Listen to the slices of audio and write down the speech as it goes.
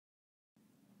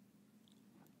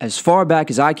As far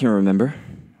back as I can remember,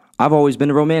 I've always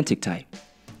been a romantic type.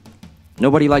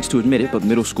 Nobody likes to admit it, but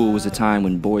middle school was a time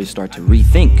when boys start to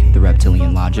rethink the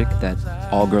reptilian logic that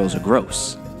all girls are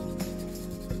gross.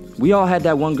 We all had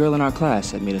that one girl in our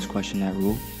class that made us question that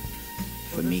rule.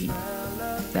 For me,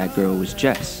 that girl was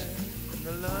Jess.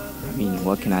 I mean,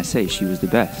 what can I say? She was the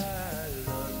best.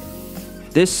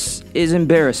 This is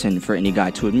embarrassing for any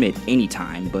guy to admit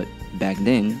anytime, but back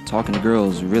then, talking to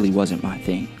girls really wasn't my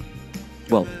thing.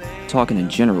 Well, talking in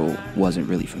general wasn't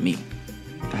really for me.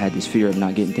 I had this fear of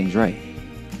not getting things right.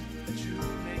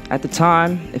 At the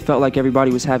time, it felt like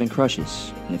everybody was having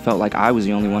crushes, and it felt like I was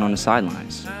the only one on the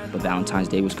sidelines. But Valentine's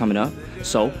Day was coming up,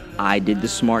 so I did the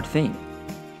smart thing.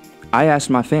 I asked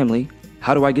my family,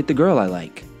 how do I get the girl I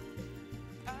like?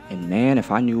 And man,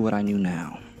 if I knew what I knew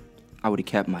now, I would have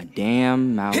kept my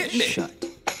damn mouth shut.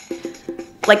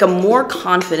 Like a more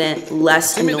confident,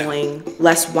 less annoying,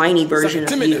 less whiny version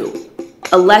of you.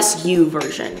 A less you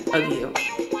version of you.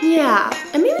 Yeah,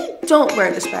 and maybe don't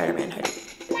wear the Spider-Man hoodie.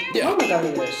 Yeah. Mom got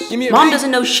me this. Mom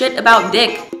doesn't know shit about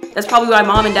dick. That's probably why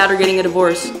mom and dad are getting a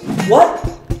divorce. What?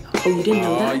 Oh, you didn't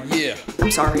know that? Yeah. I'm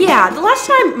sorry. Yeah, the last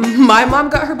time my mom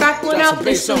got her back blown out,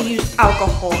 they still used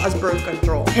alcohol as birth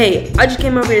control. Hey, I just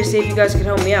came over here to see if you guys could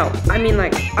help me out. I mean,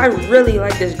 like, I really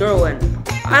like this girl and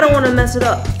I don't want to mess it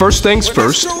up. First things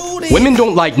first, women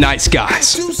don't like nice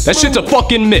guys. That shit's a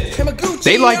fucking myth.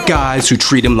 They like guys who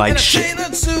treat them like shit.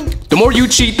 The more you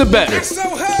cheat, the better.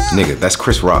 Nigga, that's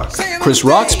Chris Rock. Chris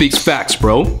Rock speaks facts,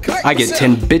 bro. I get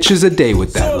 10 bitches a day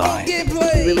with that line. You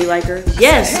really like her?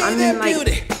 Yes, I mean,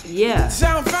 like, yeah.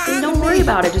 Then don't worry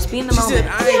about it, just be in the moment.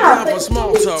 Yeah, but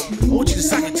small talk. I want you to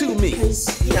suck it to me.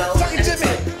 you know,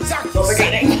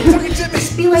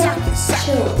 just be like,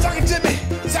 chill.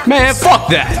 Man, fuck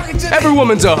that. Every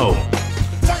woman's a hoe.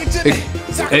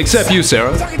 Except you,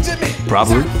 Sarah.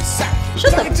 Probably.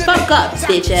 Shut the fuck up,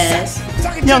 bitch ass.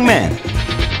 Young man,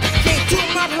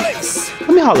 let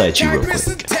me holler at you real quick.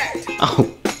 Oh,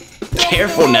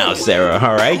 careful now, Sarah,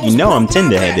 alright? You know I'm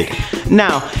tender-headed.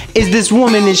 Now, is this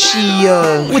woman, is she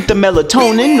with the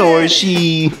melatonin, or is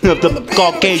she of the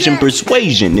Caucasian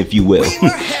persuasion, if you will?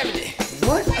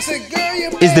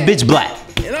 Is the bitch black?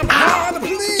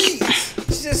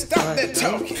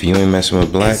 If you ain't messing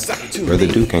with black, Brother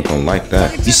Duke ain't gonna like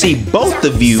that. You see, both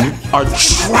of you are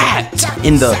trapped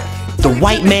in the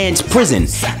white man's prison,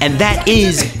 and that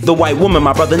is the white woman,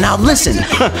 my brother. Now listen,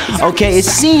 okay, it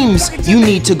seems you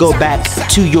need to go back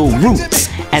to your roots,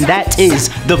 and that is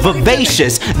the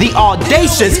vivacious, the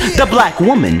audacious, the black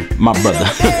woman, my brother.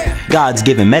 God's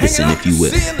given medicine, if you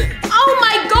will. Oh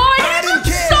my god,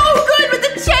 he's so good with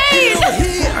the chain!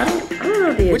 I don't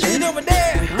know the chain. Oh my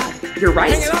god, you're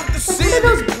right. One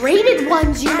of those braided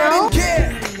ones, you know?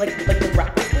 Like the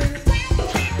rapper.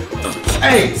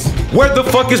 Hey, where the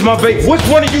fuck is my vape? Which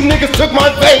one of you niggas took my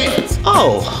vape?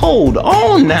 Oh, hold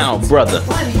on now, brother.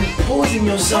 Why are you poisoning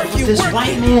yourself with this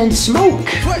white man smoke?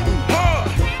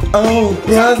 Oh,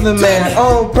 brother, man.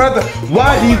 Oh, brother.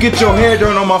 Why do you get your hair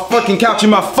done on my fucking couch in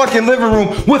my fucking living room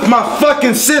with my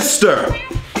fucking sister?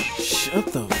 Shut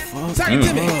the fuck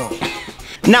up.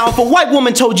 Now, if a white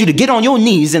woman told you to get on your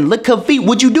knees and lick her feet,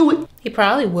 would you do it? He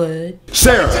probably would.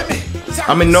 Sarah,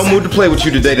 I'm in no mood to play with you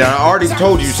today. Now, I already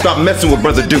told you to stop messing with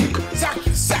Brother Duke.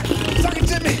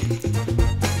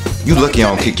 You lucky I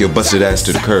don't kick your busted ass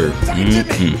to the curb.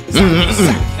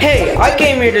 Hey, I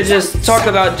came here to just talk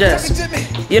about Jess.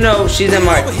 You know, she's in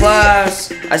my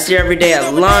class. I see her every day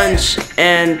at lunch,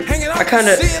 and I kind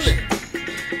of,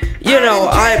 you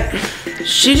know,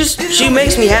 she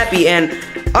makes me happy, and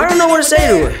I don't know what to say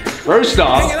to her. First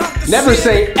off, never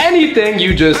say anything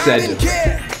you just said to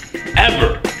her.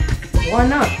 Ever. Why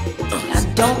not?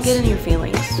 Yeah, don't get in your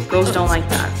feelings. Girls don't like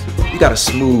that. You got a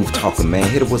smooth talker, man.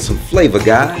 Hit her with some flavor,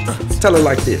 guy. Tell her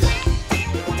like this.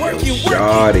 Yo,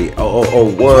 shawty.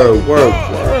 Oh,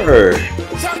 word.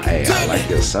 Hey, I like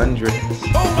your sundress.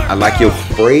 I like your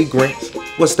fragrance.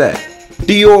 What's that?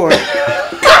 Dior.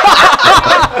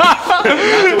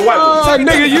 Oh,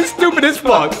 nigga, you stupid as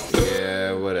fuck.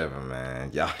 Yeah, whatever,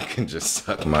 man. Y'all can just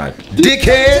suck my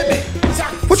dickhead.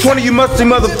 Which one of you musty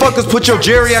motherfuckers put your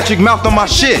geriatric mouth on my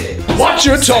shit? Watch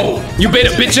your tone. You been a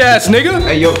bitch ass nigga.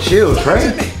 Hey, yo, chill,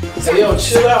 Trey. Hey, yo,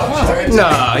 chill out, Trey.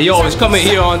 Nah, he always coming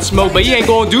here on smoke, but he ain't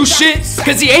gonna do shit,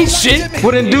 cause he ain't shit.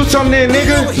 Well, then do something then,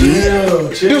 nigga.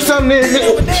 Chill. Do something then,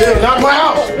 nigga. Chill, not my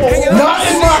house. Not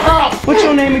in my house. What's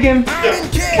your name again?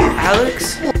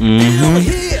 Alex?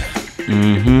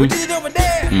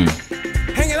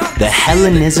 The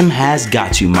Hellenism has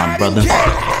got you, my brother.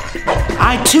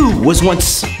 I too was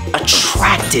once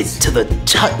attracted to the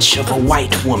touch of a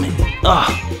white woman.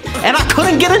 and I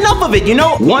couldn't get enough of it, you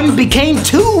know? 1 became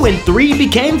 2 and 3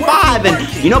 became 5,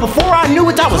 and you know, before I knew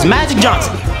it, I was Magic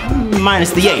Johnson.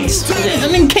 Minus the A's. I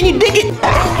mean, can you dig it?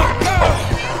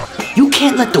 You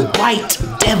can't let the white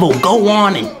devil go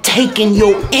on and take in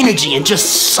your energy and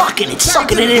just sucking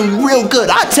it in real good.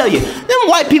 I tell you, them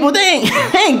white people, they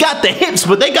ain't got the hips,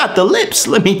 but they got the lips,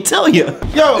 let me tell you.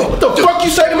 Yo, what the fuck you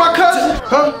say to my cousin?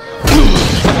 Huh?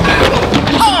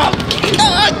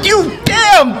 You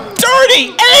damn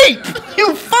dirty ape!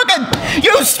 You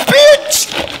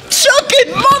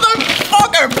spit-chucking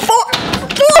motherfucker!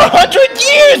 400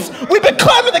 years we've been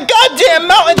climbing the goddamn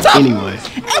mountaintop! Anyway,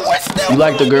 and we're still you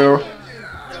like the girl,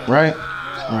 right?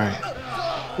 Right.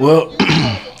 Well,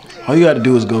 all you gotta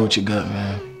do is go with your gut,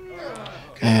 man.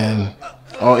 And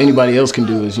all anybody else can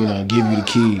do is, you know, give you the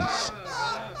keys.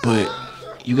 But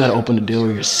you gotta open the door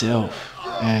yourself.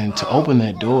 And to open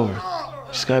that door, you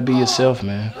just gotta be yourself,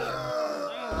 man.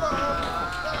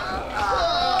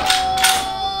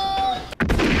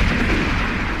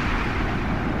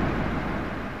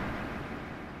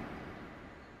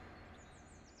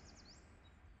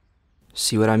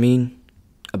 See what I mean?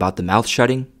 About the mouth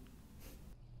shutting?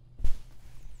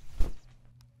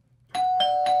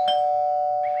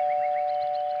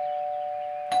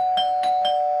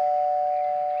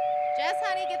 Jess,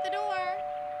 honey, get the door.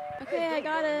 Okay, I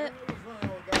got it.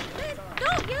 Please,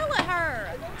 don't yell at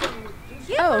her.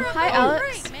 Oh, hi,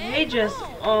 Alex. Break, man. Hey, Jess.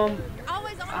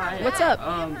 What's up?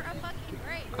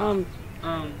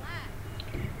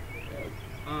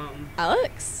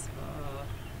 Alex?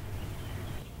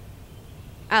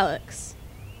 Alex.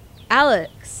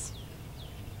 Alex.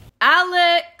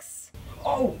 Alex!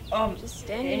 Oh, Just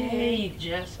standing hey,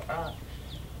 Jess.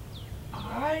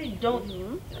 I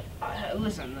don't.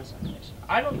 Listen.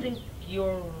 I don't think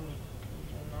you're.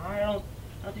 I don't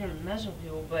think you're messing with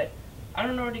people, but I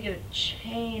don't know where to get a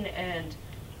chain, and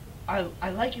I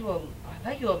like you a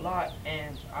lot,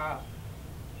 and I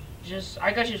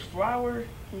got you a flower.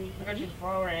 I got you a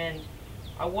flower, and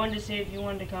I wanted to see if you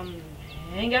wanted to come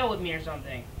hang out with me or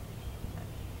something.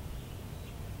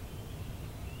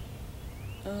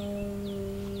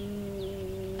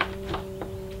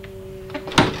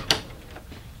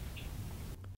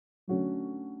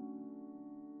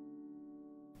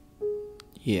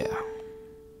 Yeah.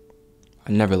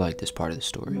 I never liked this part of the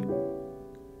story.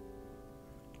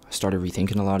 I started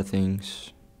rethinking a lot of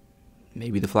things.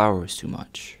 Maybe the flower was too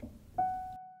much.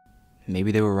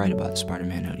 Maybe they were right about the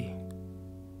Spider-Man hoodie.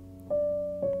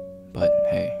 But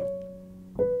hey,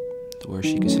 the worst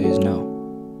she could say is no.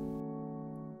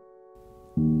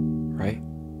 Right?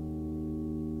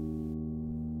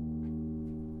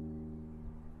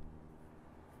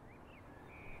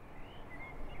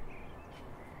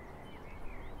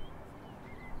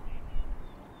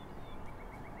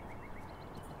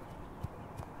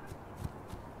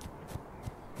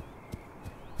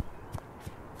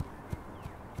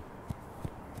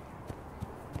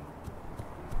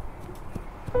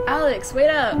 Alex, wait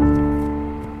up.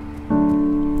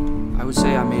 I would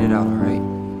say I made it out alright.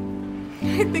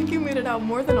 I think you made it out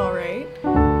more than alright.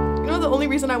 You know, the only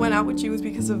reason I went out with you was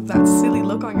because of that silly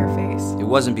look on your face. It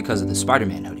wasn't because of the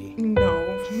Spider-Man hoodie.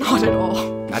 No, not at all.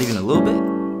 Not even a little bit?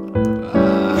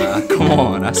 Come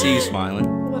on, I see you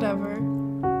smiling. Whatever.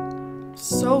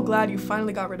 So glad you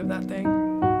finally got rid of that thing.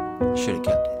 Should have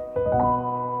kept it.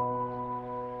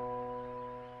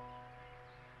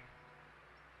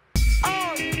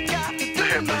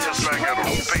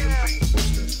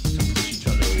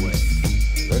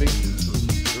 Ready?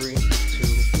 3,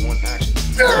 2, 1, action.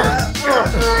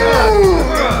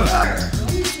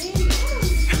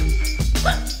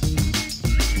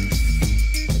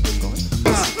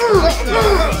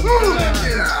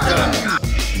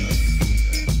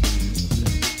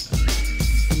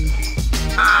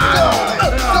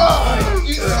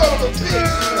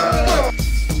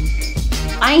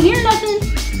 I ain't hear nothing.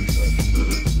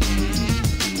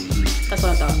 That's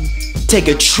what I thought. Take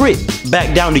a trip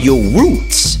back down to your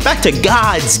roots, back to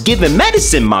God's given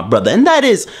medicine, my brother, and that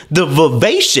is the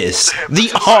vivacious,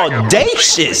 the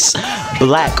audacious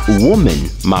black woman,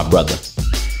 my brother.